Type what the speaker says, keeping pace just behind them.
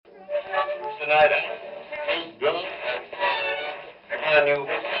Hi,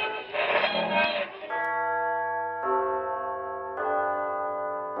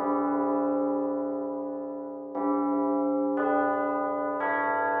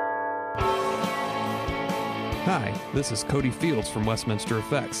 this is Cody Fields from Westminster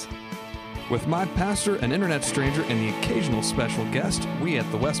Effects. With my pastor, an internet stranger, and the occasional special guest, we at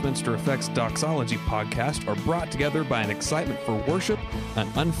the Westminster Effects Doxology podcast are brought together by an excitement for worship, an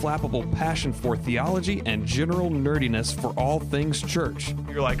unflappable passion for theology, and general nerdiness for all things church.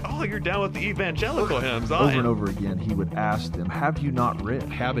 You're like, oh, you're down with the evangelical hymns. Over and over again, he would ask them, have you not read?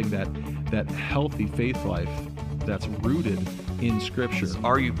 Having that healthy faith life that's rooted in Scripture.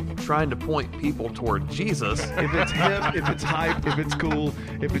 Are you trying to point people toward Jesus? If it's hip, if it's hype, if it's cool,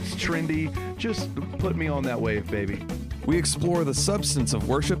 if it's trendy, just put me on that wave, baby. We explore the substance of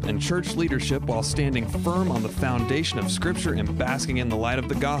worship and church leadership while standing firm on the foundation of Scripture and basking in the light of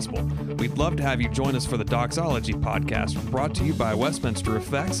the gospel. We'd love to have you join us for the Doxology podcast, brought to you by Westminster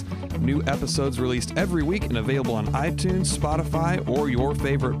Effects. New episodes released every week and available on iTunes, Spotify, or your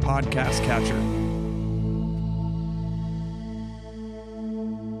favorite podcast catcher.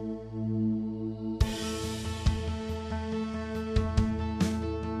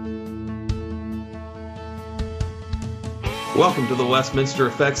 Welcome to the Westminster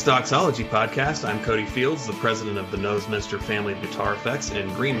Effects Doxology Podcast. I'm Cody Fields, the president of the Noseminster family of guitar effects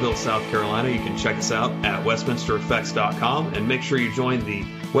in Greenville, South Carolina. You can check us out at westminstereffects.com and make sure you join the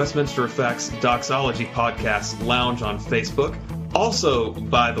Westminster Effects Doxology Podcast Lounge on Facebook. Also,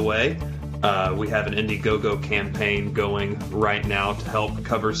 by the way, we have an Indiegogo campaign going right now to help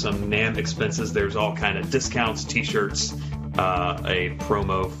cover some NAMM expenses. There's all kind of discounts, t-shirts, a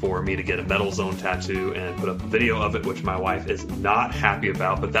promo for me to get a Metal Zone tattoo and put up a video of it, which my wife is not happy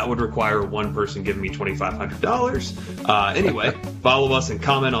about, but that would require one person giving me $2,500. Anyway, follow us and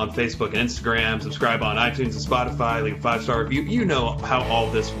comment on Facebook and Instagram, subscribe on iTunes and Spotify, leave a 5-star review. You know how all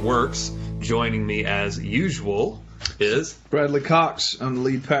this works. Joining me as usual is Bradley Cox. I'm the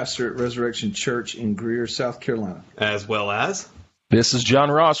lead pastor at Resurrection Church in Greer, South Carolina. As well as this is John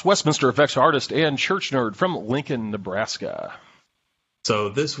Ross, Westminster Effects artist and church nerd from Lincoln, Nebraska. So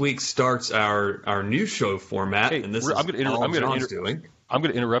this week starts our new show format, and this is all John's doing. I'm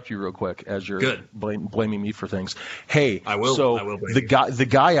going to interrupt you real quick as you're blaming me for things. Hey, I will blame the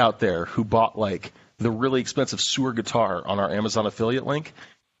guy out there who bought like the really expensive sewer guitar on our Amazon affiliate link,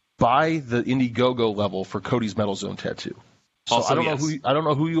 buy the Indiegogo level for Cody's Metal Zone tattoo. So also, I don't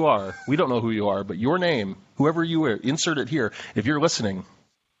know who you are. We don't know who you are, but your name, whoever you are, insert it here. If you're listening,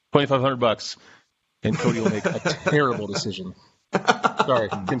 $2,500, and Cody will make a terrible decision. Sorry,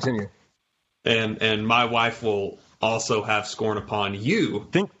 continue. And my wife will also have scorn upon you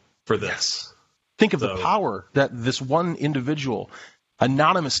for this. Yes. Think of the power that this one individual,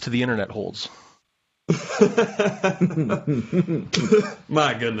 anonymous to the internet, holds.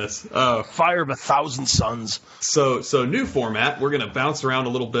 My goodness. Fire of 1,000 suns. So new format. We're going to bounce around a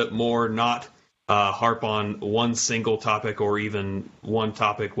little bit more, not harp on one single topic or even one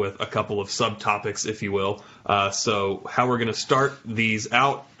topic with a couple of subtopics, if you will. So how we're going to start these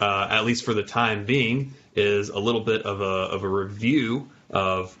out, at least for the time being, is a little bit of a review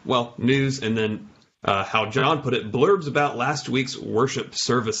of, news, and then how John put it, blurbs about last week's worship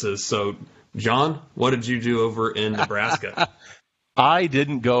services. So John, what did you do over in Nebraska? I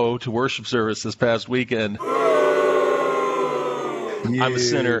didn't go to worship service this past weekend. I'm a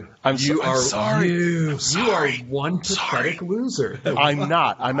sinner. I'm sorry. You are one pathetic loser. I'm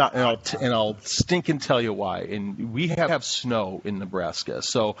not, and I'll stink and tell you why. And we have snow in Nebraska,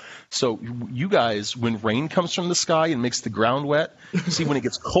 so you guys, when rain comes from the sky and makes the ground wet, see, when it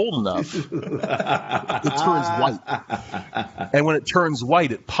gets cold enough, it turns white, and when it turns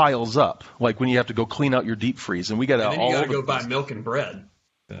white, it piles up, like when you have to go clean out your deep freeze. And we got to go buy milk and bread.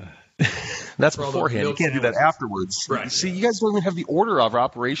 That's beforehand. You can't do that afterwards. Right. See, you guys don't even have the order of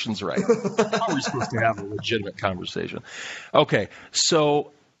operations right. How are we supposed to have a legitimate conversation? Okay,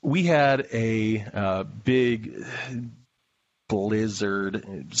 so we had a big blizzard.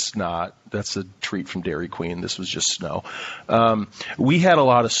 It's not. That's a treat from Dairy Queen. This was just snow. We had a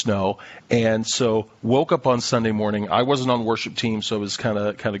lot of snow, and so woke up on Sunday morning. I wasn't on the worship team, so it was kind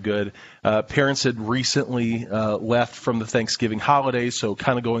of good. Parents had recently left from the Thanksgiving holiday, so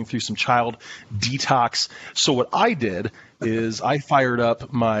kind of going through some child detox. So what I did is I fired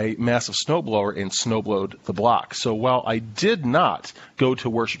up my massive snowblower and snowblowed the block. So while I did not go to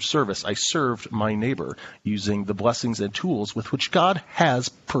worship service, I served my neighbor using the blessings and tools with which God has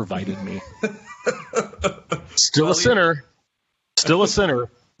provided me. Still a sinner,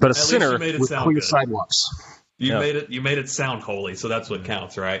 but a sinner with clear sidewalks. You made it sound holy, so that's what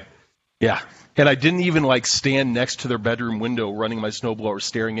counts, right? Yeah. And I didn't even like stand next to their bedroom window running my snowblower,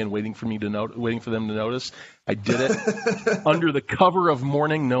 staring in, waiting for them to notice. I did it under the cover of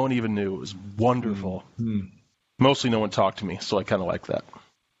morning. No one even knew. It was wonderful. Mm-hmm. Mostly no one talked to me, so I kind of like that.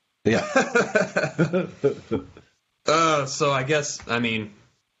 Yeah. So I guess, I mean,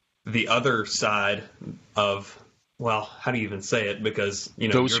 the other side of, well, how do you even say it? Because, you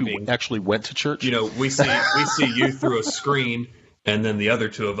know, those who actually went to church. You know, we see you through a screen, and then the other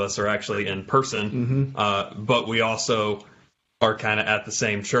two of us are actually in person. Mm-hmm. But we also are kind of at the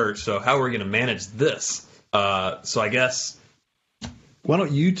same church. So how are we going to manage this? So I guess. Why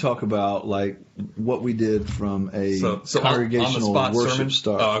don't you talk about like what we did from a congregational on worship sermon?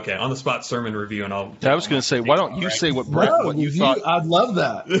 start? Oh, okay. On the spot sermon review, and I was going to say, why don't you say what you thought? I'd love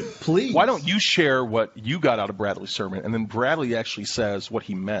that. Please. Why don't you share what you got out of Bradley's sermon, and then Bradley actually says what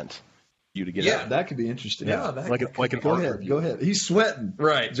he meant you to get out. Yeah, that could be interesting. Yeah, Go ahead. He's sweating.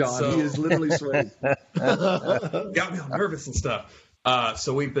 Right, John. So, he is literally sweating. Got me all nervous and stuff.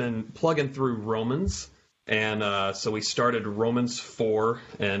 So we've been plugging through Romans. And so we started Romans 4,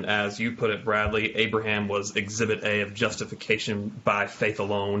 and as you put it, Bradley, Abraham was Exhibit A of justification by faith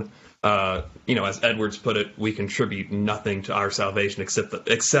alone. You know, as Edwards put it, we contribute nothing to our salvation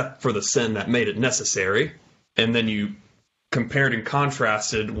except for the sin that made it necessary. And then you compared and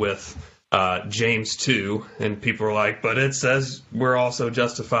contrasted with James 2, and people were like, but it says we're also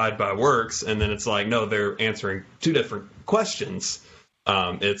justified by works. And then it's like, no, they're answering two different questions.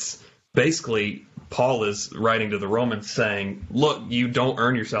 It's basically Paul is writing to the Romans saying, look, you don't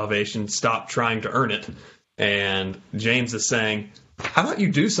earn your salvation. Stop trying to earn it. And James is saying, how about you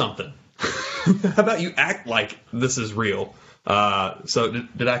do something? How about you act like this is real? So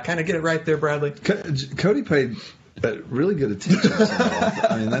did I kind of get it right there, Bradley? Cody paid really good attention to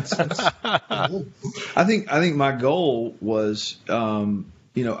that. I mean, that's I think my goal was,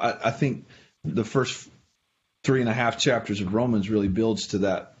 I think the first 3.5 chapters of Romans really builds to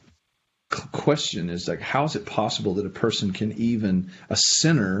that question is like, how is it possible that a person can a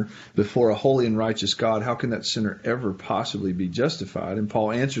sinner before a holy and righteous God, how can that sinner ever possibly be justified? And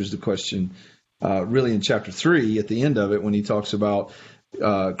Paul answers the question really in chapter 3 at the end of it when he talks about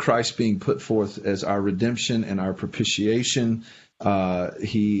Christ being put forth as our redemption and our propitiation.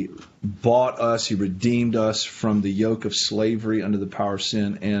 He bought us, he redeemed us from the yoke of slavery under the power of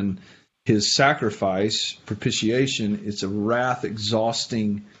sin, and his sacrifice, propitiation, it's a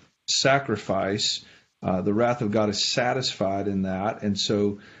wrath-exhausting sacrifice. The wrath of God is satisfied in that, and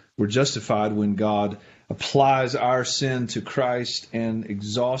so we're justified when God applies our sin to Christ and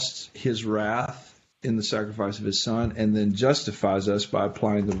exhausts his wrath in the sacrifice of his Son, and then justifies us by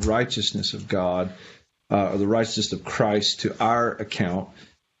applying the righteousness of God or the righteousness of Christ to our account.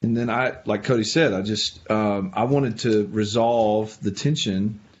 And then like Cody said, I wanted to resolve the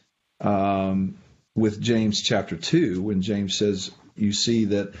tension with James chapter 2 when James says, you see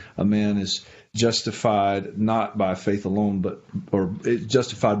that a man is justified not by faith alone, or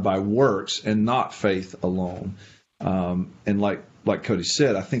justified by works and not faith alone. And like Cody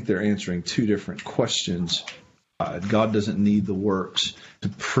said, I think they're answering two different questions. God doesn't need the works to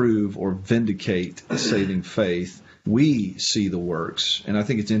prove or vindicate saving faith. We see the works. And I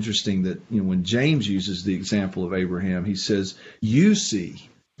think it's interesting that when James uses the example of Abraham, he says, you see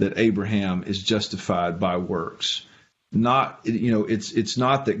that Abraham is justified by works. Not, it's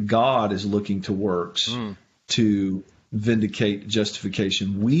not that God is looking to works to vindicate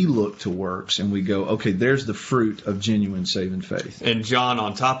justification. We look to works and we go, okay, there's the fruit of genuine saving faith. And John,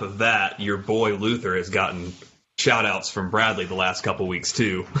 on top of that, your boy Luther has gotten shout outs from Bradley the last couple weeks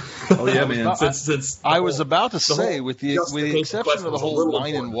too. Oh yeah, man. I was about to say, with the exception of the whole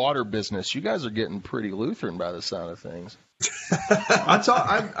wine and water business, you guys are getting pretty Lutheran by the sound of things.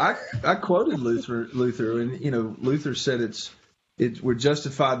 I quoted Luther, and Luther said we're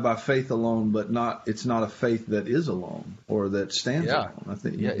justified by faith alone, but it's not a faith that is alone or that stands alone. I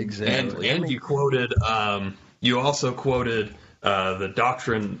think exactly. And you also quoted the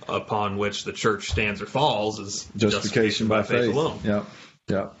doctrine upon which the church stands or falls is justification by faith alone.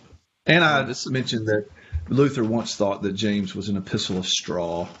 Yep. And I mentioned that Luther once thought that James was an epistle of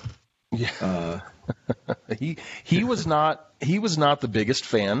straw. Yeah. He was not the biggest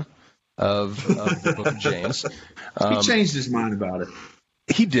fan of the book of James. He changed his mind about it.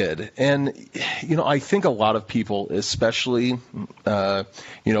 He did. And, I think a lot of people, especially,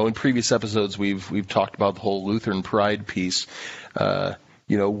 in previous episodes, we've talked about the whole Lutheran pride piece.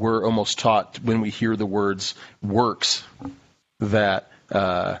 We're almost taught when we hear the words works that,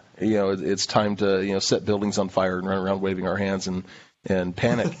 it's time to, set buildings on fire and run around waving our hands and and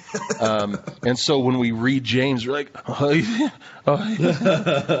panic. And so when we read James, we're like, oh,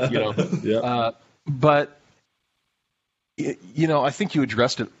 yeah, but I think you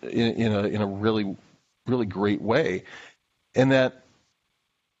addressed it in a really, really great way, and that,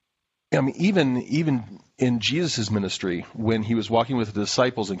 even in Jesus' ministry, when he was walking with the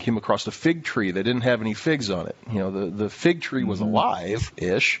disciples and came across a fig tree that didn't have any figs on it, the fig tree was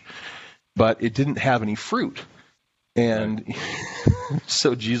alive-ish, but it didn't have any fruit. And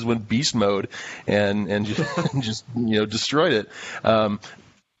so Jesus went beast mode and just destroyed it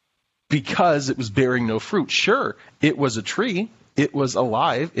because it was bearing no fruit. Sure, it was a tree. It was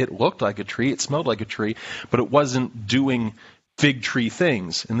alive. It looked like a tree. It smelled like a tree, but it wasn't doing fig tree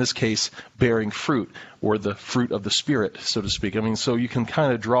things, in this case, bearing fruit, or the fruit of the Spirit, so to speak. So you can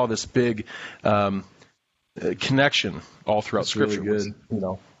kind of draw this big connection all throughout Scripture. Really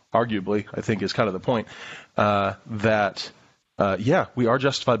good. Arguably, I think is kind of the point, that we are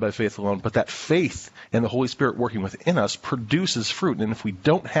justified by faith alone, but that faith and the Holy Spirit working within us produces fruit. And if we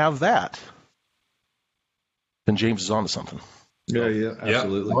don't have that, then James is onto something. Yeah,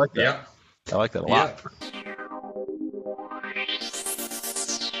 absolutely. I like that. Yeah. I like that a lot.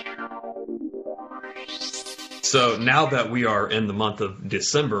 So now that we are in the month of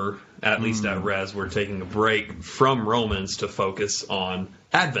December, at least at Res, we're taking a break from Romans to focus on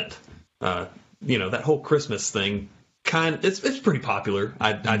Advent. That whole Christmas thing, it's pretty popular,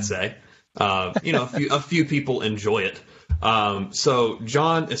 I'd say. A few people enjoy it. So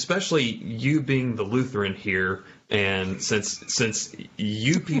John, especially you being the Lutheran here, and since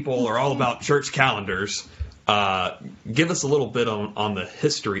you people are all about church calendars, give us a little bit on the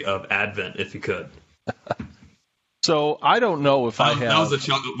history of Advent, if you could. So I don't know if I have... That was a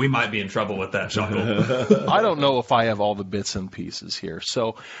chuckle. We might be in trouble with that chuckle. I don't know if I have all the bits and pieces here.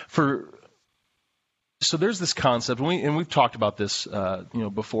 So there's this concept, and we've talked about this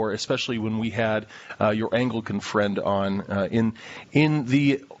before, especially when we had your Anglican friend on in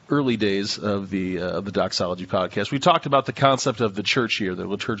the early days of the Doxology podcast. We talked about the concept of the church year, the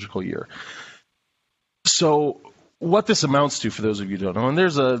liturgical year. So what this amounts to, for those of you who don't know, and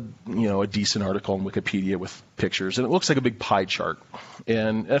there's a decent article on Wikipedia with pictures, and it looks like a big pie chart.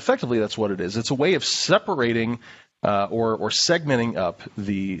 And effectively, that's what it is. It's a way of separating or segmenting up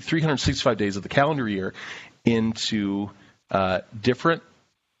the 365 days of the calendar year into different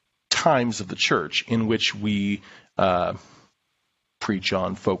times of the church in which we preach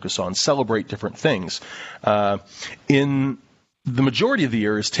on, focus on, celebrate different things. The majority of the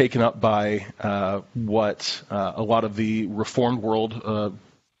year is taken up by what a lot of the Reformed world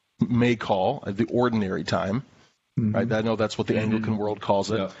may call the ordinary time. Mm-hmm. Right? I know that's what the Anglican world calls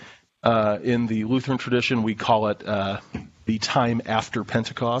it. Yeah. In the Lutheran tradition, we call it the time after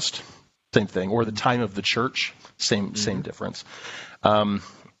Pentecost. Same thing, or the time of the church. Same difference. And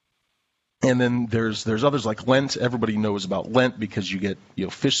then there's others like Lent. Everybody knows about Lent because you get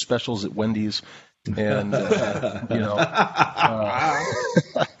fish specials at Wendy's. And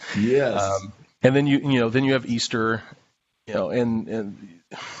yes, and then you have Easter, and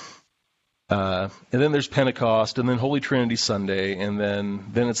then there's Pentecost, and then Holy Trinity Sunday, and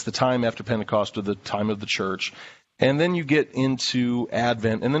then it's the time after Pentecost, or the time of the church, and then you get into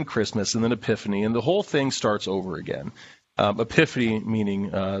Advent, and then Christmas, and then Epiphany, and the whole thing starts over again. Epiphany meaning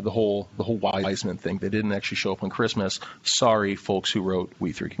the whole wise men thing. They didn't actually show up on Christmas. Sorry, folks who wrote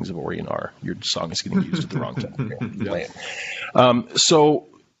 "We Three Kings of Orient Are." Your song is getting used at the wrong time. So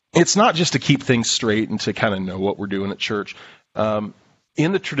it's not just to keep things straight and to kind of know what we're doing at church. In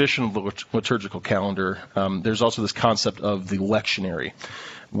the tradition of the liturgical calendar, there's also this concept of the lectionary,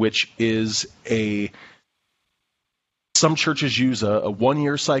 which is some churches use a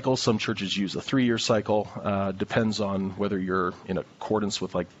 1-year cycle. Some churches use a 3-year cycle. Depends on whether you're in accordance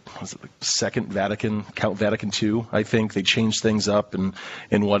with, Second Vatican, Count Vatican II. I think they change things up and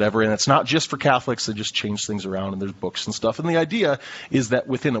whatever. And it's not just for Catholics. They just change things around, and there's books and stuff. And the idea is that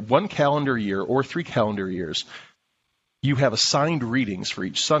within 1 calendar year or 3 calendar years, you have assigned readings for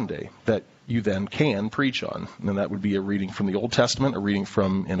each Sunday that you then can preach on. And that would be a reading from the Old Testament, a reading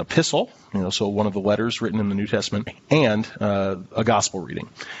from an epistle, so one of the letters written in the New Testament, and a gospel reading.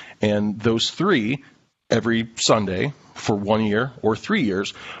 And those 3, every Sunday for 1 year or 3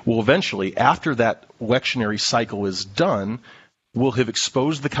 years, will eventually, after that lectionary cycle is done, will have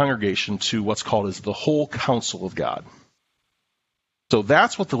exposed the congregation to what's called as the whole counsel of God. So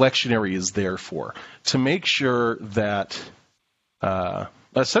that's what the lectionary is there for, to make sure that,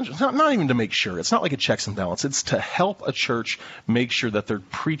 essentially, not even to make sure, it's not like a checks and balance, it's to help a church make sure that they're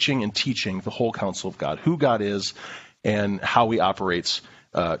preaching and teaching the whole counsel of God, who God is and how he operates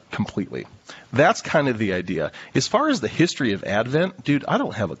completely. That's kind of the idea. As far as the history of Advent, dude, I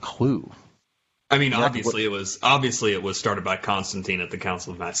don't have a clue. I mean, obviously it was started by Constantine at the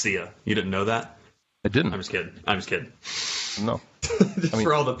Council of Nicaea. You didn't know that? I didn't. I'm just kidding. No.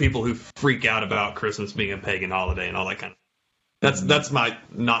 For all the people who freak out about Christmas being a pagan holiday and all that kind of. That's my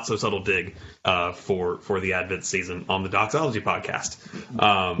not so subtle dig for the Advent season on the Doxology podcast.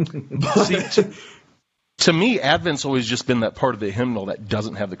 To me, Advent's always just been that part of the hymnal that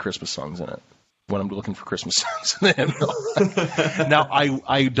doesn't have the Christmas songs in it. When I'm looking for Christmas songs in the hymnal. Now,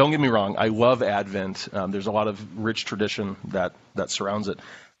 I don't get me wrong. I love Advent. There's a lot of rich tradition that surrounds it.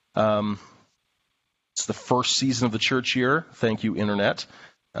 It's the first season of the church year. Thank you, Internet.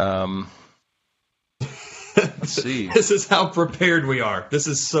 Let's see. This is how prepared we are. This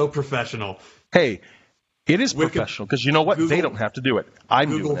is so professional. Hey, it is professional because you know what? They don't have to do it. I'm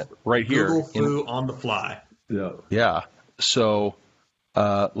doing it right here. Google flew on the fly. Yeah. So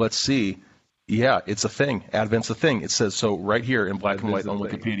let's see. Yeah, it's a thing. Advent's a thing. It says so right here in black and white on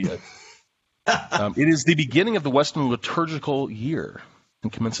Wikipedia. It is the beginning of the Western liturgical year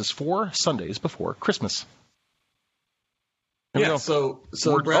and commences 4 Sundays before Christmas. So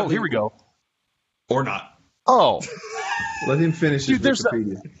Bradley, here we go. Or not. Oh. Let him finish his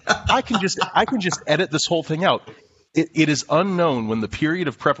Wikipedia. I can just edit this whole thing out. It is unknown when the period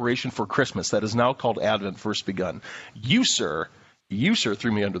of preparation for Christmas that is now called Advent first begun. You, sir,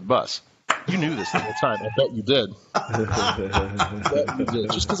 threw me under the bus. You knew this the whole time. I bet you did.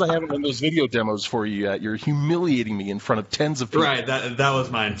 Just because I haven't done those video demos for you yet, you're humiliating me in front of tens of people. Right. That was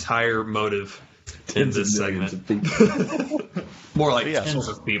my entire motive in this segment. More like tens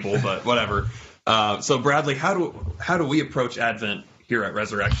of people, but whatever. So Bradley, how do we approach Advent here at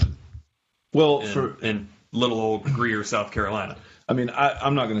Resurrection? Well, in little old Greer, South Carolina. I mean,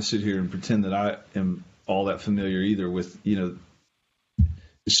 I'm not going to sit here and pretend that I am all that familiar either with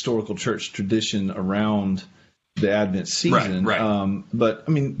historical church tradition around the Advent season. Right. But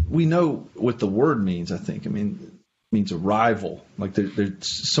I mean, we know what the word means. I think. I mean, it means arrival. Like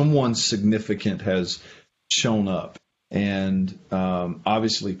there's someone significant has shown up, and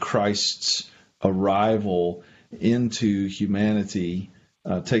obviously Christ's arrival into humanity,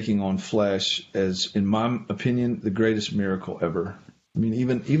 taking on flesh, as in my opinion the greatest miracle ever. I mean,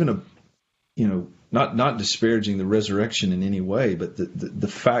 even not disparaging the resurrection in any way, but the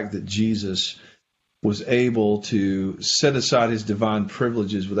fact that Jesus was able to set aside his divine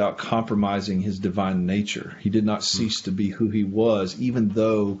privileges without compromising his divine nature. He did not cease to be who he was, even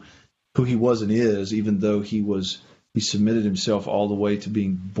though who he was and is, even though he submitted himself all the way to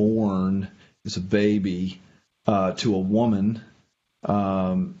being born as a baby to a woman.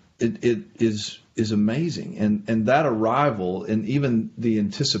 It is amazing, and that arrival, and even the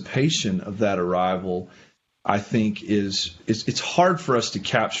anticipation of that arrival, I think it's hard for us to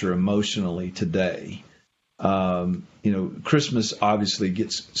capture emotionally today. Christmas obviously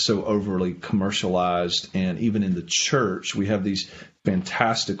gets so overly commercialized, and even in the church, we have these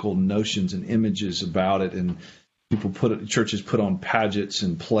fantastical notions and images about it, and churches put on pageants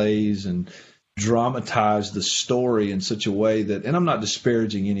and plays and dramatize the story in such a way that, and I'm not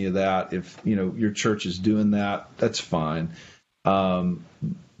disparaging any of that. If your church is doing that, that's fine.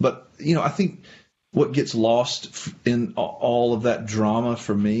 But I think what gets lost in all of that drama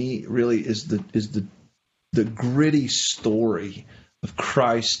for me really is the gritty story of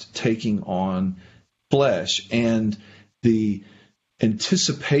Christ taking on flesh and the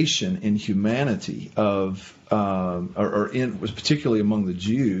anticipation in humanity of, was particularly among the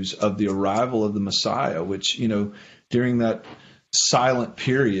Jews, of the arrival of the Messiah, which, during that silent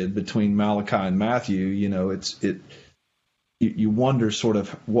period between Malachi and Matthew, you wonder sort of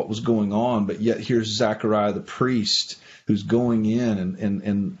what was going on, but yet here's Zechariah the priest who's going in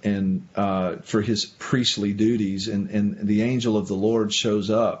and for his priestly duties, and the angel of the Lord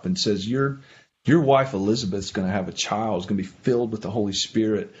shows up and says, Your wife Elizabeth's going to have a child. It's going to be filled with the Holy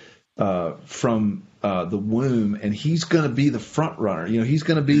Spirit from the womb, and he's going to be the front runner. He's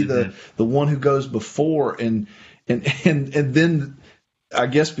going to be the one who goes before, and then I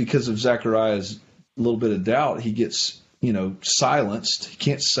guess because of Zechariah's little bit of doubt, he gets silenced. He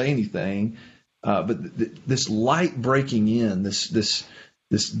can't say anything. But this light breaking in, this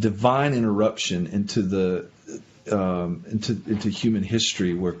divine interruption into into human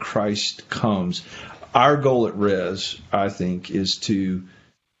history where Christ comes. Our goal at Res, I think, is to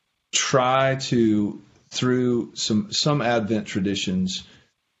try to, through some Advent traditions,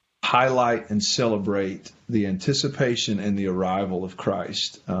 highlight and celebrate the anticipation and the arrival of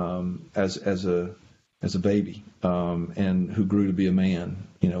Christ as as a baby, and who grew to be a man.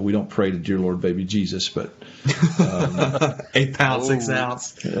 We don't pray to dear Lord baby Jesus, but 8 pounds, 6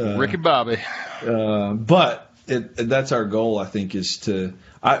 ounce. Ricky Bobby. But that's our goal, I think, is to,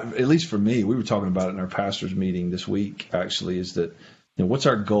 at least for me, we were talking about it in our pastors' meeting this week, actually, is that, what's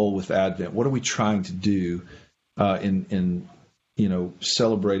our goal with Advent? What are we trying to do in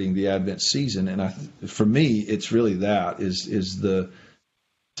celebrating the Advent season? And for me, it's really that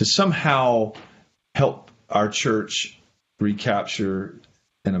to somehow help our church recapture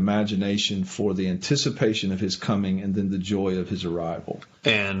an imagination for the anticipation of his coming and then the joy of his arrival.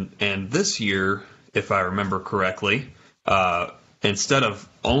 And this year, if I remember correctly, instead of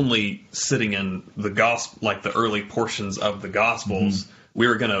only sitting in the gospel, like the early portions of the Gospels, we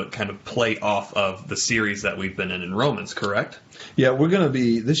were going to kind of play off of the series that we've been in Romans, correct? Yeah, we're going to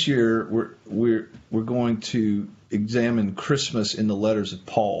be this year. We're going to examine Christmas in the letters of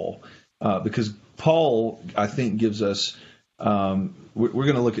Paul, because Paul, I think, gives us. We're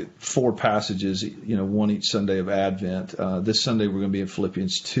going to look at 4 passages, one each Sunday of Advent. This Sunday we're going to be in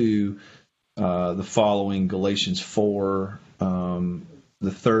Philippians 2. The following Galatians 4.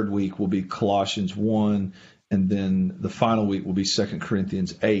 The third week will be Colossians 1. And then the final week will be 2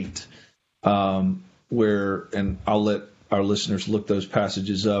 Corinthians 8, and I'll let our listeners look those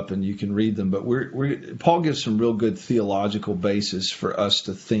passages up and you can read them. But Paul gives some real good theological basis for us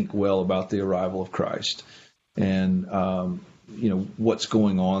to think well about the arrival of Christ and, what's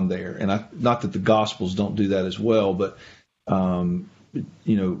going on there. And not that the Gospels don't do that as well, but,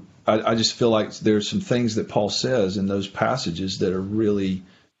 I just feel like there's some things that Paul says in those passages that are really,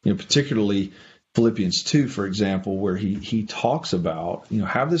 particularly Philippians 2, for example, where he talks about,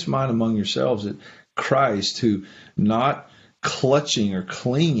 have this mind among yourselves that Christ, who not clutching or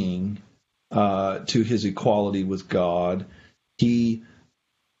clinging to his equality with God, he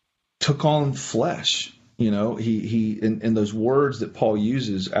took on flesh. He and those words that Paul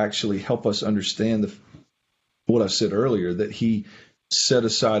uses actually help us understand what I said earlier, that he set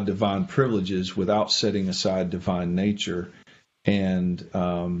aside divine privileges without setting aside divine nature, and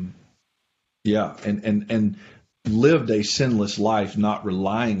and lived a sinless life, not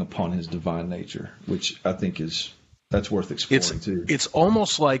relying upon his divine nature, which I think that's worth exploring too. It's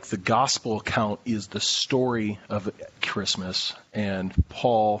almost like the gospel account is the story of Christmas, and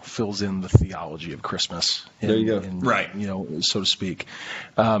Paul fills in the theology of Christmas. There you go. Right. So to speak.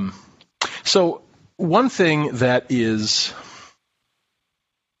 So one thing that is,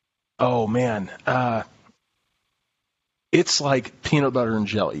 it's like peanut butter and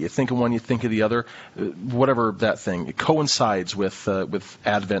jelly. You think of one, you think of the other. Whatever that thing, it coincides with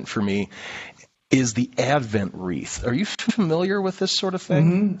Advent for me. Is the Advent wreath? Are you familiar with this sort of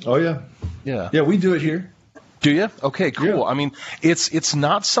thing? Mm-hmm. Oh yeah, yeah. We do it here. Do you? Okay, cool. Yeah. I mean, it's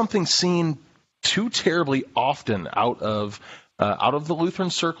not something seen too terribly often out of the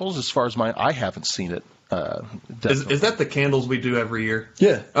Lutheran circles. As far as I haven't seen it. Is that the candles we do every year?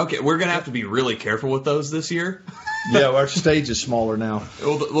 Yeah. Okay, we're going to have to be really careful with those this year. Yeah, our stage is smaller now.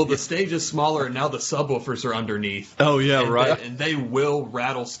 Well, the stage is smaller, and now the subwoofers are underneath. Oh, yeah, right. And they will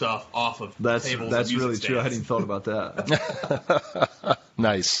rattle stuff off of tables. That's really stands. true. I hadn't even thought about that.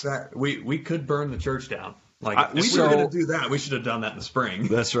 Nice. We could burn the church down. If we were going to do that, we should have done that in the spring.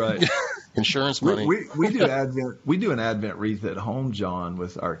 That's right. Insurance money. We do Advent. We do an Advent wreath at home, John,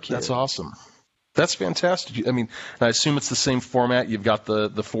 with our kids. That's awesome. That's fantastic. I mean, I assume it's the same format. You've got the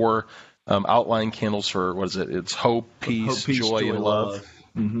 4 outline candles for, what is it? It's hope, peace, joy, and love.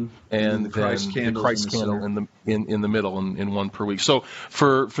 Mm-hmm. And the Christ then the Christ candle in the middle, in one per week. So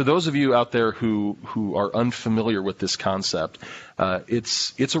for those of you out there who are unfamiliar with this concept,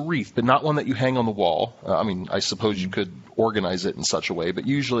 it's a wreath, but not one that you hang on the wall. I suppose you could organize it in such a way, but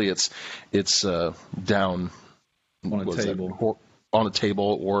usually it's down on a table. On a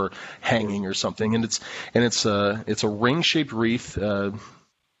table or hanging or something, and it's a ring-shaped wreath.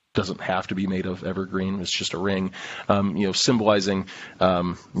 Doesn't have to be made of evergreen. It's just a ring, symbolizing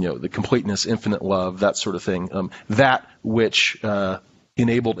the completeness, infinite love, that sort of thing. That which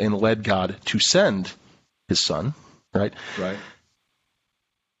enabled and led God to send His Son, right? Right.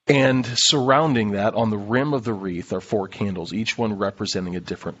 And surrounding that, on the rim of the wreath, are 4 candles, each one representing a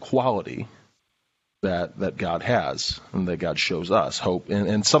different quality that God has and that God shows us, hope,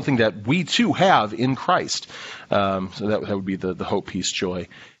 and something that we too have in Christ. So that would be the hope, peace, joy,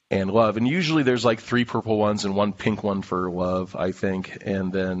 and love. And usually there's like 3 purple ones and 1 pink one for love, I think.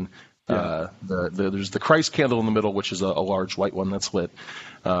 And then there's the Christ candle in the middle, which is a large white one that's lit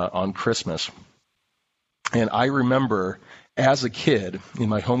on Christmas. And I remember as a kid in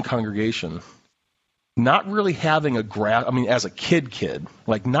my home congregation, not really having a grasp. I mean, as a kid,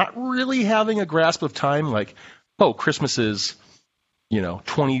 like not really having a grasp of time. Like, oh, Christmas is,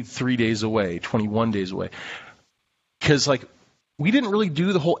 23 days away, 21 days away. Because like we didn't really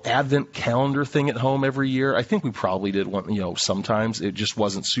do the whole Advent calendar thing at home every year. I think we probably did one, sometimes. It just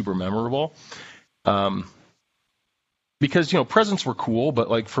wasn't super memorable. Because, presents were cool, but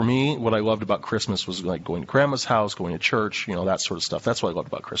like for me, what I loved about Christmas was like going to grandma's house, going to church, that sort of stuff. That's what I loved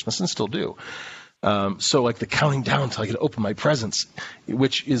about Christmas and still do. So like the counting down until I could open my presents,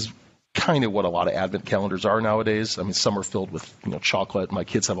 which is kind of what a lot of Advent calendars are nowadays. I mean, some are filled with, chocolate. My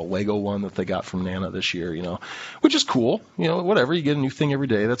kids have a Lego one that they got from Nana this year, which is cool. Whatever. You get a new thing every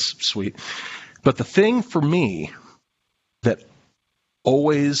day. That's sweet. But the thing for me that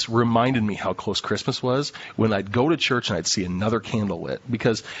always reminded me how close Christmas was when I'd go to church and I'd see another candle lit,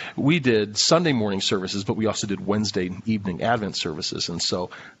 because we did Sunday morning services, but we also did Wednesday evening Advent services. And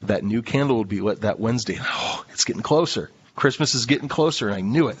so that new candle would be lit that Wednesday. Oh, it's getting closer. Christmas is getting closer, and I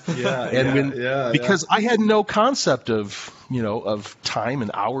knew it. Because I had no concept of, of time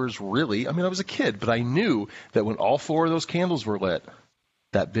and hours really. I mean, I was a kid, but I knew that when all 4 of those candles were lit,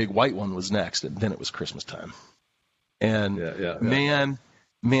 that big white one was next, and then it was Christmas time. And man,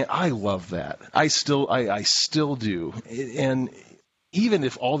 I love that. I still do. And even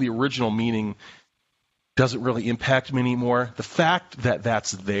if all the original meaning doesn't really impact me anymore, the fact that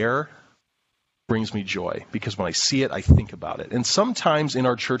that's there brings me joy, because when I see it, I think about it. And sometimes in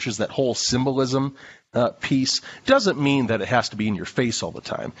our churches, that whole symbolism piece doesn't mean that it has to be in your face all the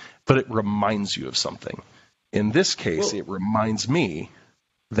time, but it reminds you of something. In this case, it reminds me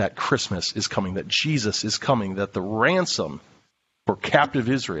that Christmas is coming, that Jesus is coming, that the ransom for captive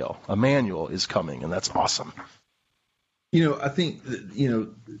Israel, Emmanuel, is coming, and that's awesome. I think,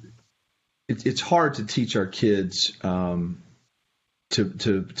 it's hard to teach our kids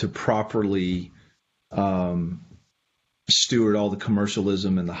to properly steward all the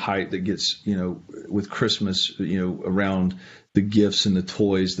commercialism and the hype that gets, with Christmas, around the gifts and the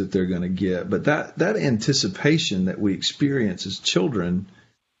toys that they're going to get. But that anticipation that we experience as children,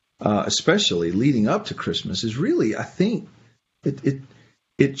 especially leading up to Christmas, is really, I think,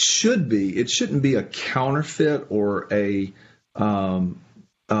 it shouldn't be a counterfeit or a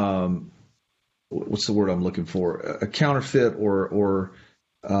what's the word I'm looking for? A counterfeit or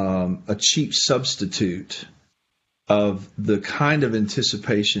a cheap substitute of the kind of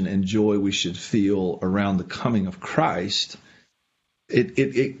anticipation and joy we should feel around the coming of Christ.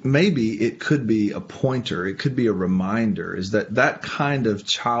 It could be a pointer. It could be a reminder, is that kind of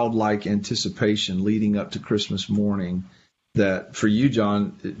childlike anticipation leading up to Christmas morning, that for you,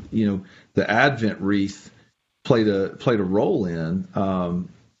 John, the Advent wreath played a role in,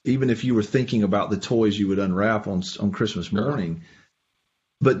 even if you were thinking about the toys you would unwrap on Christmas morning.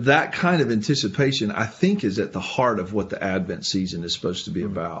 But that kind of anticipation, I think, is at the heart of what the Advent season is supposed to be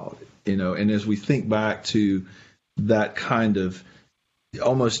about. And as we think back to that kind of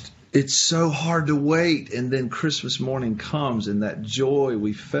almost, it's so hard to wait, and then Christmas morning comes, and that joy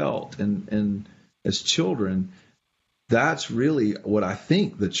we felt and as children, that's really what I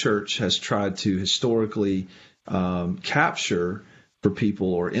think the church has tried to historically capture for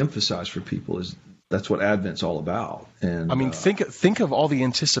people, or emphasize for people, is that's what Advent's all about. And I mean, think of all the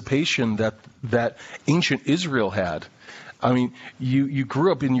anticipation that ancient Israel had. I mean, you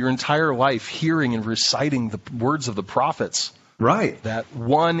grew up in your entire life hearing and reciting the words of the prophets. Right. That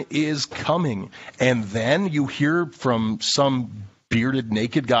one is coming. And then you hear from some bearded,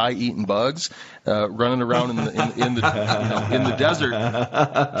 naked guy eating bugs, running around in the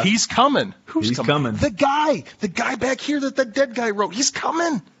desert. He's coming. Who's coming? The guy back here that the dead guy wrote. He's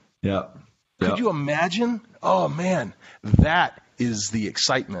coming. Yeah. Could you imagine? Oh man, that is the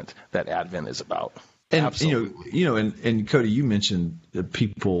excitement that Advent is about. And absolutely. And Cody, you mentioned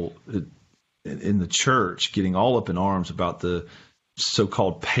people in the church getting all up in arms about the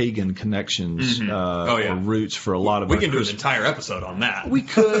so-called pagan connections or roots for a lot of we can do an entire episode on that. We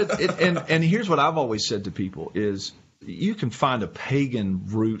could. And here's what I've always said to people is, you can find a pagan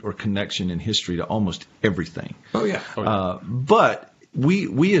root or connection in history to almost everything. Oh yeah. But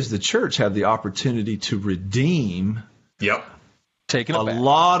we as the church have the opportunity to redeem redeem a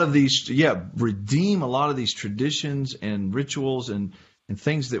lot of these traditions and rituals and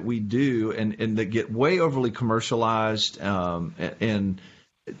things that we do and that get way overly commercialized, and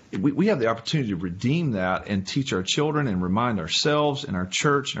we have the opportunity to redeem that and teach our children and remind ourselves and our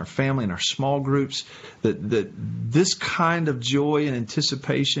church and our family and our small groups that this kind of joy and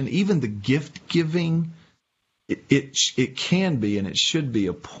anticipation, even the gift giving, it can be and it should be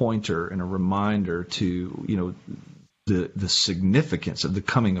a pointer and a reminder to the significance of the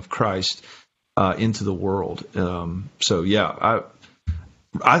coming of Christ into the world. So yeah,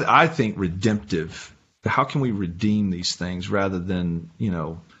 I think redemptive. How can we redeem these things rather than,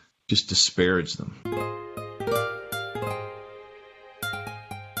 just disparage them?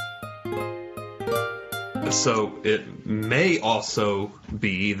 So it may also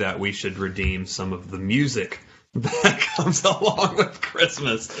be that we should redeem some of the music that comes along with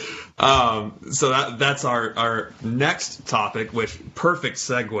Christmas. So that's our next topic, which perfect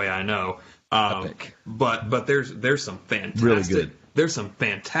segue, I know. Epic. But there's some fantastic, really good. There's some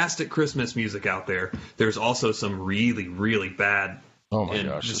fantastic Christmas music out there. There's also some really, really bad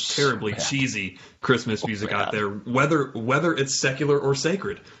just terribly cheesy Christmas music out there, whether it's secular or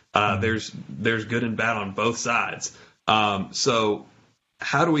sacred. There's good and bad on both sides. So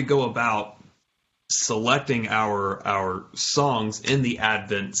how do we go about selecting our songs in the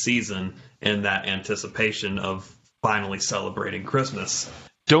Advent season in that anticipation of finally celebrating Christmas?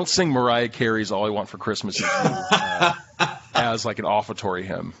 Don't sing Mariah Carey's "All I Want for Christmas Is You" as like an offertory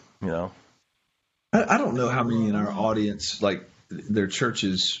hymn. I don't know how many in our audience, like their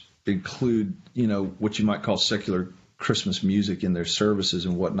churches, include what you might call secular Christmas music in their services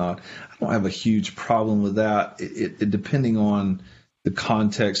and whatnot. I don't have a huge problem with that. It depending on the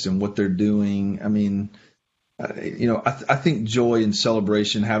context and what they're doing. I mean, I think joy and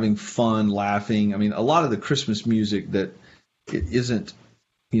celebration, having fun, laughing. I mean, a lot of the Christmas music that it isn't,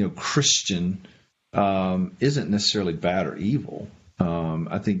 Christian, isn't necessarily bad or evil.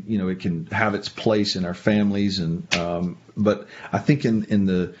 I think, it can have its place in our families, but I think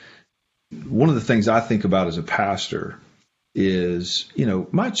one of the things I think about as a pastor is,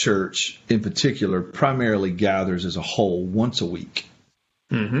 my church in particular primarily gathers as a whole once a week.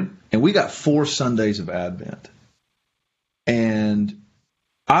 Mm-hmm. And we got 4 Sundays of Advent. And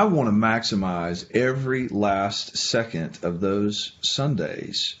I want to maximize every last second of those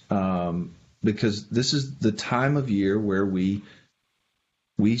Sundays, because this is the time of year where we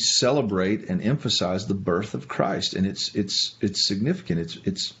celebrate and emphasize the birth of Christ, and it's significant.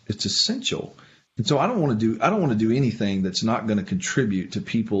 It's essential. And so I don't want to do anything that's not going to contribute to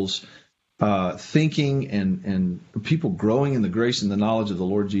people's thinking and people growing in the grace and the knowledge of the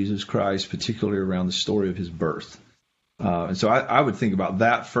Lord Jesus Christ, particularly around the story of his birth. And so I would think about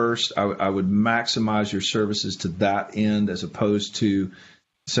that first. I would maximize your services to that end, as opposed to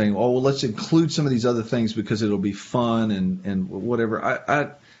saying, oh, well, let's include some of these other things because it'll be fun and whatever.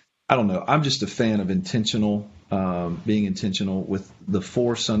 I don't know. I'm just a fan of being intentional with the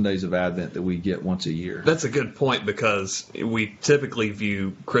 4 Sundays of Advent that we get once a year. That's a good point, because we typically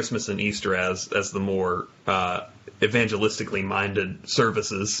view Christmas and Easter as the more evangelistically minded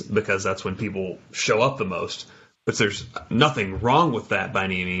services, because that's when people show up the most. But there's nothing wrong with that by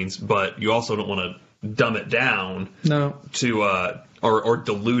any means, but you also don't want to dumb it down to or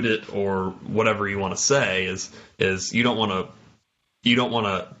dilute it, or whatever you want to say is you don't want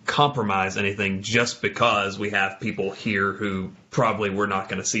to compromise anything just because we have people here who probably we're not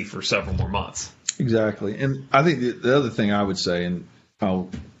going to see for several more months. Exactly. And I think the other thing I would say, and I'll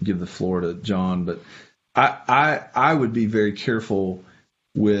give the floor to John, but I would be very careful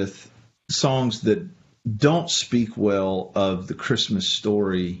with songs that don't speak well of the Christmas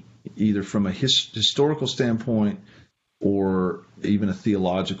story, either from a historical standpoint or even a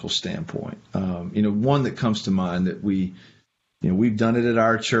theological standpoint. One that comes to mind that we've done it at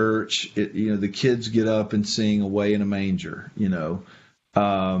our church. The kids get up and sing "Away in a Manger,"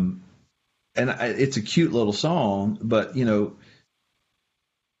 and it's a cute little song, but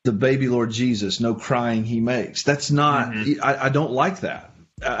the baby Lord Jesus, no crying he makes. That's not. Mm-hmm. I don't like that.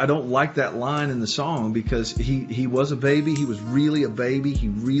 I don't like that line in the song, because he was a baby. He was really a baby. He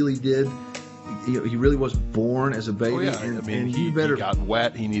really did. He really was born as a baby. Oh, yeah. He got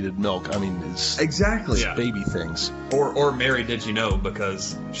wet. He needed milk. It's exactly baby things. Or Mary, did you know?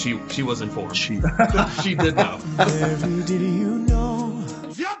 Because she was informed. She did know. Mary, did you know?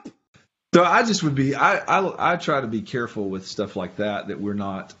 Yep. So I just would be. I try to be careful with stuff like that. That we're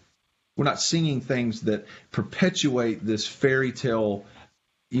not singing things that perpetuate this fairy tale,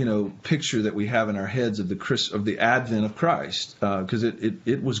 picture that we have in our heads of the advent of Christ, because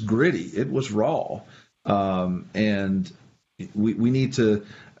it was gritty, it was raw, and we need to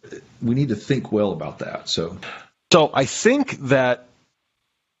think well about that. So I think that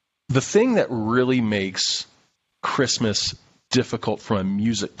the thing that really makes Christmas difficult from a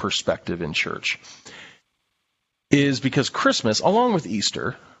music perspective in church is because Christmas, along with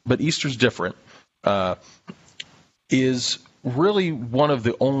Easter, but Easter's different, is really one of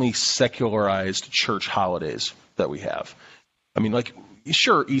the only secularized church holidays that we have.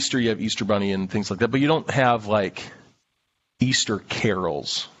 Sure, Easter, you have Easter Bunny and things like that, but you don't have Easter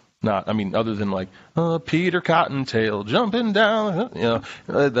carols Not, I mean, other than like Peter Cottontail jumping down,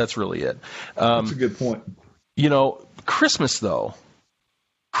 that's really it. That's a good point. Christmas though.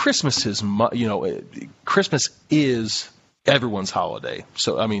 Christmas is, Christmas is everyone's holiday.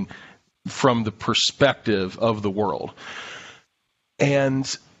 So, I mean, from the perspective of the world. And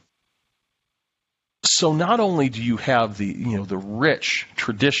so not only do you have the rich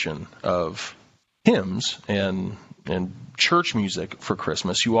tradition of hymns and church music for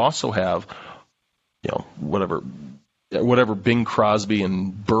Christmas, you also have, whatever Bing Crosby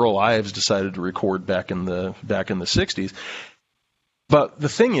and Burl Ives decided to record back in the 60s. But the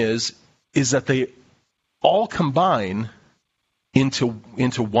thing is that they all combine into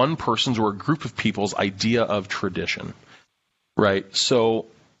one person's or a group of people's idea of tradition, right? So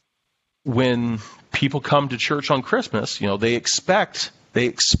when people come to church on Christmas, they expect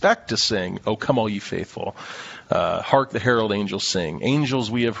to sing, "Oh, come all ye faithful," "Hark the herald angels sing,"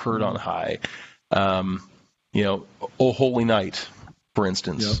 "Angels we have heard on high," "O Holy Night," for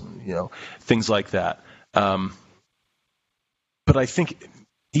instance, things like that. But I think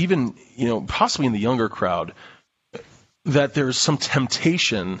even, possibly in the younger crowd, that there's some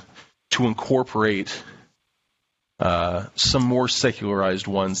temptation to incorporate some more secularized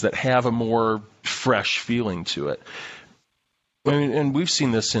ones that have a more fresh feeling to it. I mean, and we've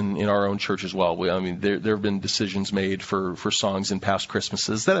seen this in our own church as well. There have been decisions made for songs in past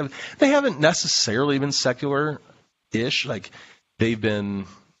Christmases that they haven't necessarily been secular-ish. Like they've been,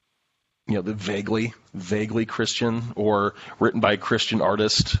 vaguely Christian or written by a Christian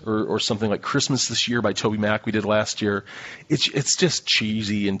artist or something like "Christmas This Year" by Toby Mac we did last year. It's just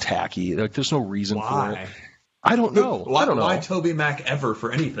cheesy and tacky. Like there's no reason for it. I don't know. Why Toby Mac ever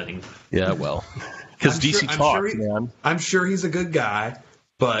for anything? Yeah, well, because DC Talk, man. I'm sure he's a good guy,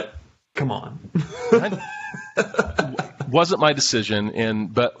 but come on. Wasn't my decision,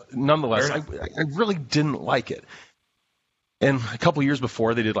 but nonetheless, I really didn't like it. And a couple of years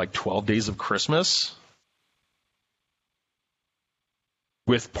before, they did like 12 Days of Christmas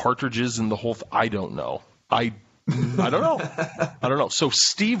with partridges and the whole I don't know. I don't know. I don't know. So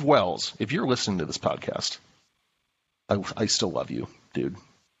Steve Wells, if you're listening to this podcast, I still love you, dude.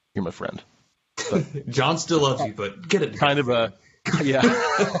 You're my friend. But John still loves you, but get it. Kind of yeah.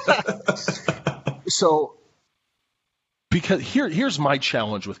 So, because here's my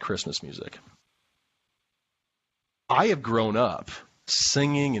challenge with Christmas music. I have grown up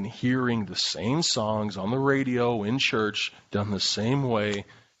singing and hearing the same songs on the radio, in church, done the same way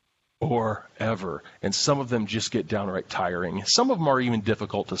forever. And some of them just get downright tiring. Some of them are even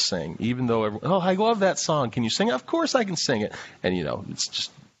difficult to sing, even though I love that song. Can you sing it? Of course I can sing it. And, it's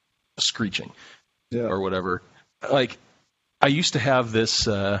just screeching or whatever. Like, I used to have this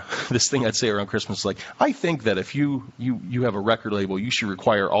thing I'd say around Christmas, like, I think that if you have a record label, you should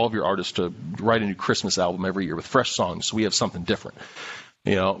require all of your artists to write a new Christmas album every year with fresh songs, so we have something different.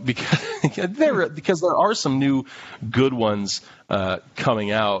 Because there are some new good ones coming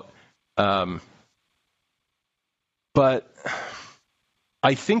out. But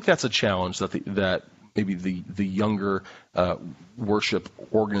I think that's a challenge that maybe the younger worship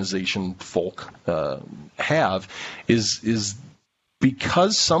organization folk have is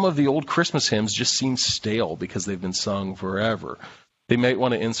because some of the old Christmas hymns just seem stale because they've been sung forever. They might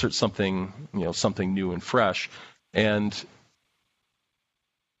want to insert something new and fresh. And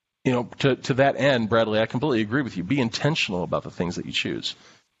to that end, Bradley, I completely agree with you. Be intentional about the things that you choose.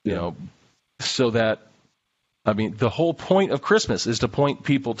 So that, the whole point of Christmas is to point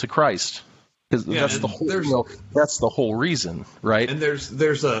people to Christ. Because that's the whole reason, right? And there's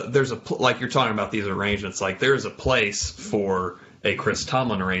a like you're talking about these arrangements, like there's a place for a Chris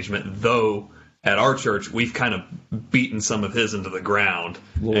Tomlin arrangement, though at our church we've kind of beaten some of his into the ground.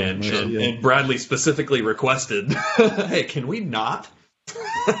 And Bradley specifically requested, hey, can we not?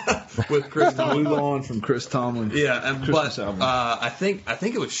 With Chris Tomlin. Move on from Chris Tomlin. Yeah, but I think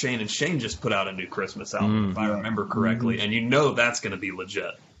it was Shane, and Shane just put out a new Christmas album, if I remember correctly, and that's going to be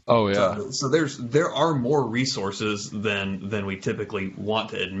legit. Oh yeah. So there are more resources than we typically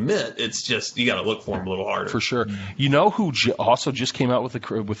want to admit. It's just you got to look for them a little harder. For sure. You know who also just came out with a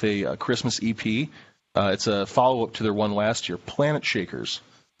Christmas EP? It's a follow up to their one last year, Planet Shakers.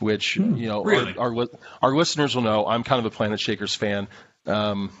 Which really? our listeners will know. I'm kind of a Planet Shakers fan,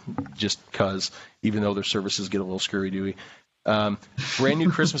 just because even though their services get a little screwy-dooey. Brand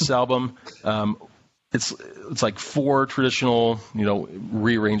new Christmas album. It's like 4 traditional,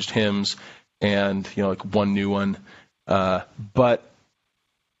 rearranged hymns and, like one new one. But,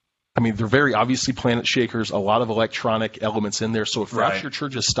 they're very obviously Planet Shakers, a lot of electronic elements in there. So if that's your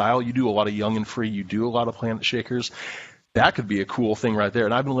church's style, you do a lot of Young and Free, you do a lot of Planet Shakers. That could be a cool thing right there.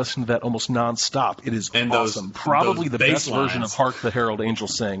 And I've been listening to that almost nonstop. It is And awesome. those Probably the bass best version lines. of Hark the Herald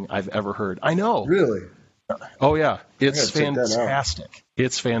Angels Sing I've ever heard. I know. Really? Oh, yeah. It's gotta check that out. fantastic.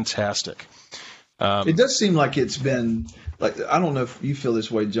 It's fantastic. It does seem like it's been like, I don't know if you feel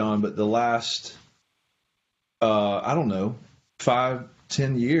this way, John, but the last, I don't know,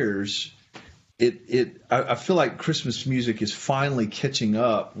 5-10 years, I feel like Christmas music is finally catching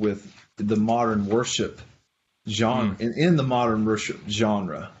up with the modern worship genre. In the modern worship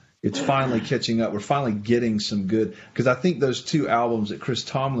genre, it's finally catching up. We're finally getting some good, because I think those 2 albums that Chris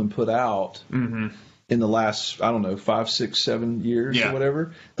Tomlin put out in the last, I don't know, 5, 6, 7 years or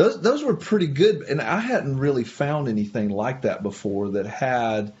whatever, those were pretty good. And I hadn't really found anything like that before that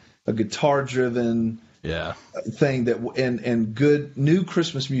had a guitar-driven thing that and good new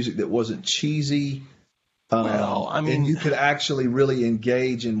Christmas music that wasn't cheesy. Well, I mean, and you could actually really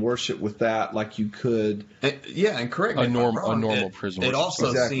engage in worship with that, like you could. And correct me a if I'm wrong. normal prison. It also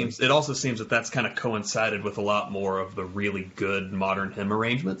Exactly. seems that that's kind of coincided with a lot more of the really good modern hymn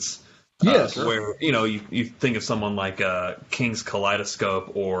arrangements. Yes. Where you think of someone like King's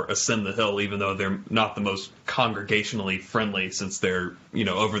Kaleidoscope or Ascend the Hill, even though they're not the most congregationally friendly, since they're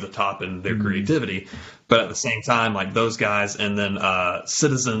over the top in their creativity, but at the same time, like those guys, and then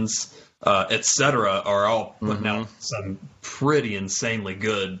Citizens, etc., are all putting out some pretty insanely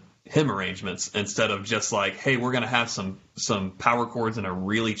good hymn arrangements, instead of just like, hey, we're going to have some power chords and a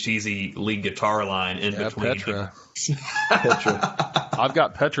really cheesy lead guitar line in between. Petra. Petra. I've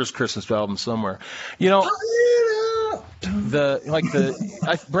got Petra's Christmas album somewhere. Bradley,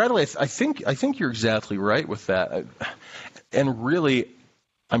 I think you're exactly right with that, and really,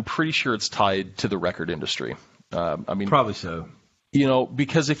 I'm pretty sure it's tied to the record industry. I mean, probably so.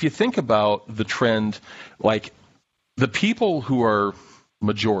 Because if you think about the trend, like the people who are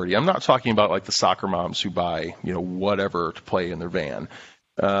majority, I'm not talking about like the soccer moms who buy, whatever to play in their van,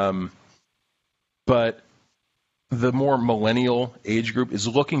 but the more millennial age group is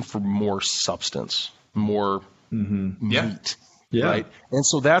looking for more substance, more meat. Yeah. Right. And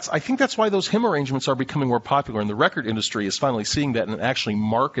so I think that's why those hymn arrangements are becoming more popular, and the record industry is finally seeing that and actually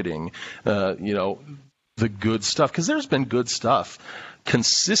marketing, the good stuff, because there's been good stuff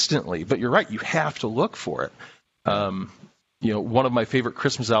consistently, but you're right, you have to look for it. One of my favorite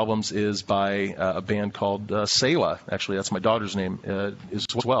Christmas albums is by a band called Selah. Actually, that's my daughter's name as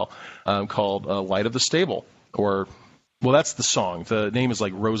well, called Light of the Stable, that's the song. The name is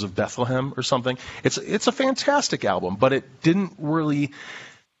like Rose of Bethlehem or something. It's a fantastic album, but it didn't really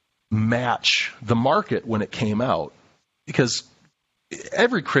match the market when it came out, because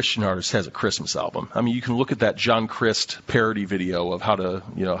every Christian artist has a Christmas album. I mean, you can look at that John Christ parody video of how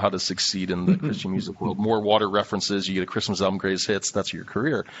to succeed in the Christian music world. More water references, you get a Christmas album, greatest hits. That's your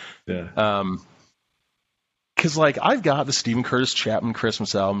career. Yeah. Because I've got the Stephen Curtis Chapman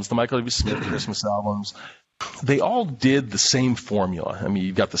Christmas albums, the Michael W. Smith Christmas albums. They all did the same formula. I mean,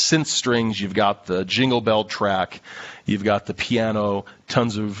 you've got the synth strings, you've got the jingle bell track, you've got the piano,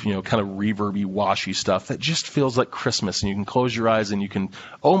 tons of, kind of reverby, washy stuff that just feels like Christmas, and you can close your eyes and you can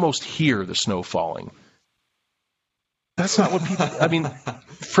almost hear the snow falling. That's not what people, I mean,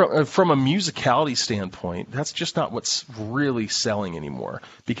 from a musicality standpoint, that's just not what's really selling anymore,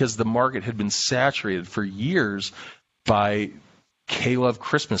 because the market had been saturated for years by K-Love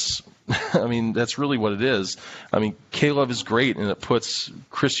Christmas. I mean, that's really what it is. I mean, K-Love is great, and it puts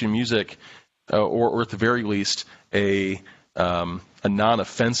Christian music, or at the very least, a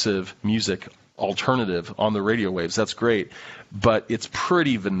non-offensive music alternative on the radio waves. That's great, but it's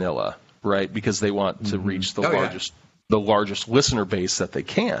pretty vanilla, right? Because they want to reach the largest listener base that they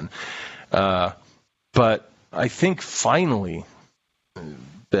can. But I think finally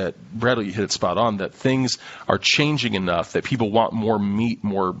that Bradley, you hit it spot on, that things are changing enough that people want more meat,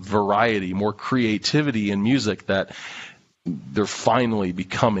 more variety, more creativity in music, that they're finally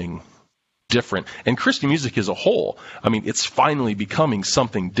becoming different. And Christian music as a whole, I mean, it's finally becoming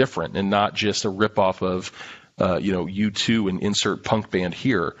something different and not just a ripoff of, U2 and insert punk band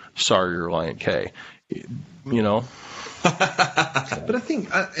here. Sorry, Reliant K. But I think,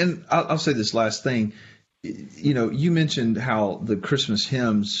 and I'll say this last thing. You mentioned how the Christmas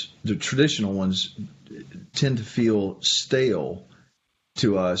hymns, the traditional ones, tend to feel stale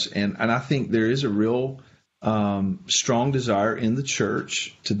to us, and I think there is a real strong desire in the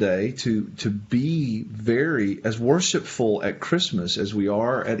church today to be very as worshipful at Christmas as we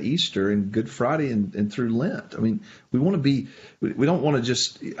are at Easter and Good Friday and through Lent. I mean, we want to be. We don't want to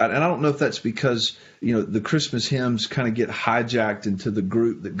just. And I don't know if that's because the Christmas hymns kind of get hijacked into the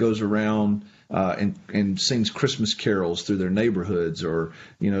group that goes around and sings Christmas carols through their neighborhoods, or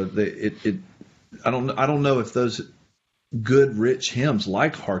I don't know if those good, rich hymns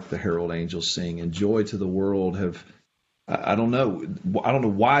like "Hark the Herald Angels Sing" and "Joy to the World" have, I don't know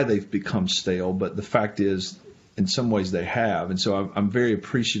why they've become stale, but the fact is, in some ways they have. And so I'm very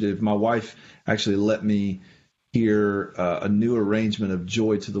appreciative. My wife actually let me hear a new arrangement of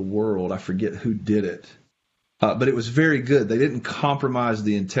 "Joy to the World." I forget who did it, but it was very good. They didn't compromise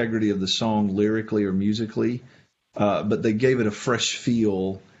the integrity of the song lyrically or musically, but they gave it a fresh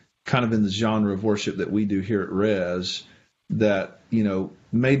feel, kind of in the genre of worship that we do here at Res, that,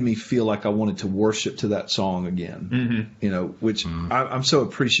 made me feel like I wanted to worship to that song again, which I'm so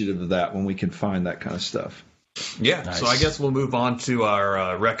appreciative of that when we can find that kind of stuff. Yeah, Nice. So I guess we'll move on to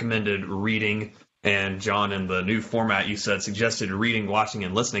our recommended reading. And John, in the new format, you said suggested reading, watching,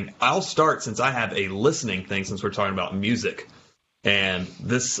 and listening. I'll start since I have a listening thing, since we're talking about music. And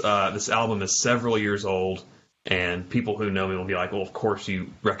this album is several years old, and people who know me will be like, well, of course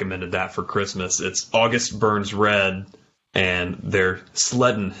you recommended that for Christmas. It's August Burns Red and their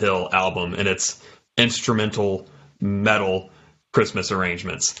Sleddon Hill album, and it's instrumental metal Christmas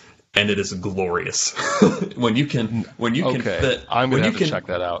arrangements. And it is glorious. when you can fit. I'm gonna have to check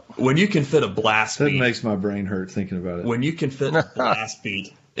that out. When you can fit a blast That beat. makes my brain hurt thinking about it. When you can fit a blast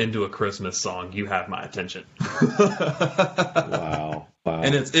beat into a Christmas song, you have my attention. Wow.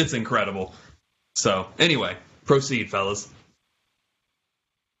 And it's incredible. So anyway, proceed, fellas.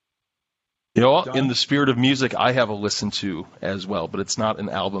 In the spirit of music, I have a listen to as well, but it's not an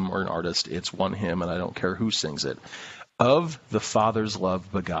album or an artist. It's one hymn, and I don't care who sings it. Of the Father's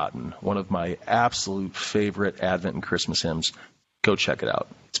Love Begotten, one of my absolute favorite Advent and Christmas hymns. Go check it out.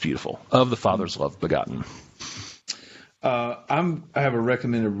 It's beautiful. Of the Father's Love Begotten. I have a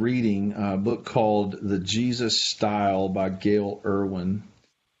recommended reading, a book called The Jesus Style by Gail Irwin.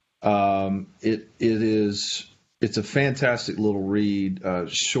 It's a fantastic little read,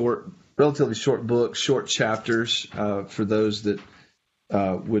 relatively short book, short chapters for those that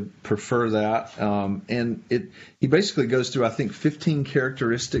would prefer that. And he basically goes through, I think, 15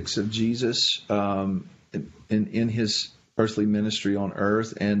 characteristics of Jesus in his earthly ministry on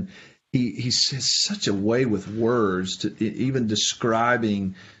earth. And he has such a way with words to even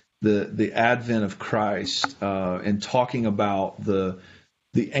describing the advent of Christ and talking about the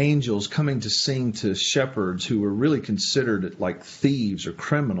angels coming to sing to shepherds who were really considered like thieves or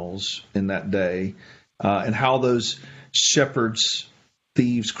criminals in that day, and how those shepherds,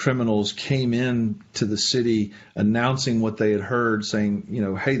 thieves, criminals came in to the city announcing what they had heard, saying,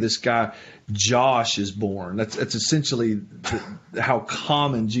 hey, this guy Josh is born. That's essentially how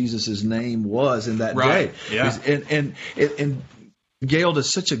common Jesus' name was in that day. Yeah. And Gail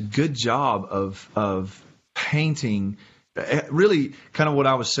does such a good job of painting really kind of what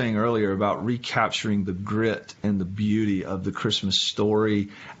I was saying earlier about recapturing the grit and the beauty of the Christmas story,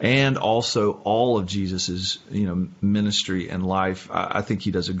 and also all of Jesus's ministry and life. I think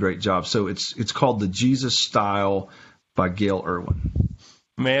he does a great job. So it's called The Jesus Style by Gail Irwin.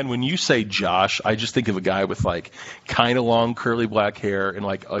 Man, when you say Josh, I just think of a guy with like kind of long curly black hair and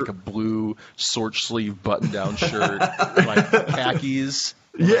like a blue short sleeve button down shirt, like khakis.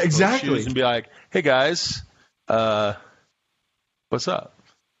 Yeah, exactly. Shoes, and be like, hey guys, what's up?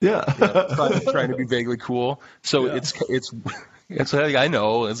 Yeah. Trying to be vaguely cool. So Yeah. it's I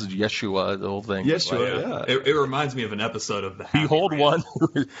know it's Yeshua, the whole thing. Yeshua, yeah. It reminds me of an episode of the Happy Behold Rant.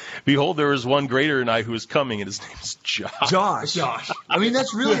 Behold, there is one greater than I who is coming, and his name is Josh. Josh. I mean,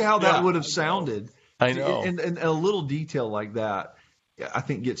 that's really how that would have sounded. I know. And a little detail like that, I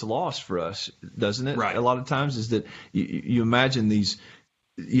think, gets lost for us, doesn't it? Right. A lot of times is that you imagine these,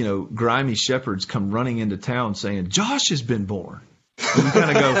 grimy shepherds come running into town saying, Josh has been born. And you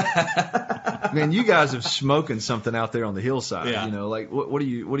kind of go, man, you guys are smoking something out there on the hillside. Yeah. Like what are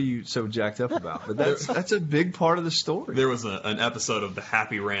you so jacked up about? But that's a big part of the story. There was an episode of the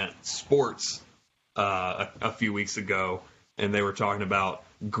Happy Rant Sports a few weeks ago, and they were talking about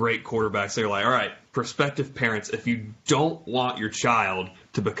great quarterbacks. They were like, all right, prospective parents, if you don't want your child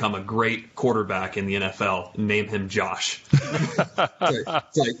to become a great quarterback in the NFL, name him Josh. So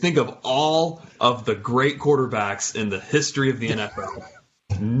think of all of the great quarterbacks in the history of the NFL.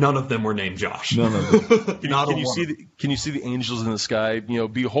 None of them were named Josh. None of them. Not Can you see the angels in the sky?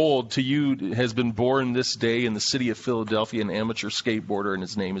 Behold, to you has been born this day in the city of Philadelphia an amateur skateboarder, and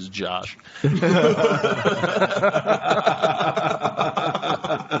his name is Josh.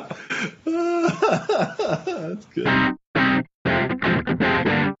 That's good.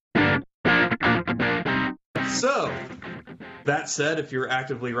 So, that said, if you're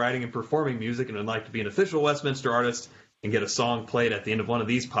actively writing and performing music and would like to be an official Westminster artist and get a song played at the end of one of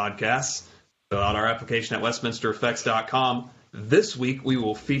these podcasts, fill out our application at westminstereffects.com. This week we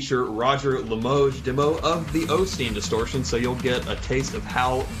will feature Roger Limoges demo of the Osteen Distortion, so you'll get a taste of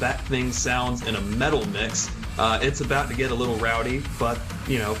how that thing sounds in a metal mix. It's about to get a little rowdy, but,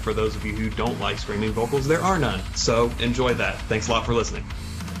 you know, for those of you who don't like screaming vocals, there are none. So enjoy that. Thanks a lot for listening.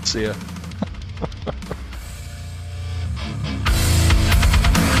 See ya.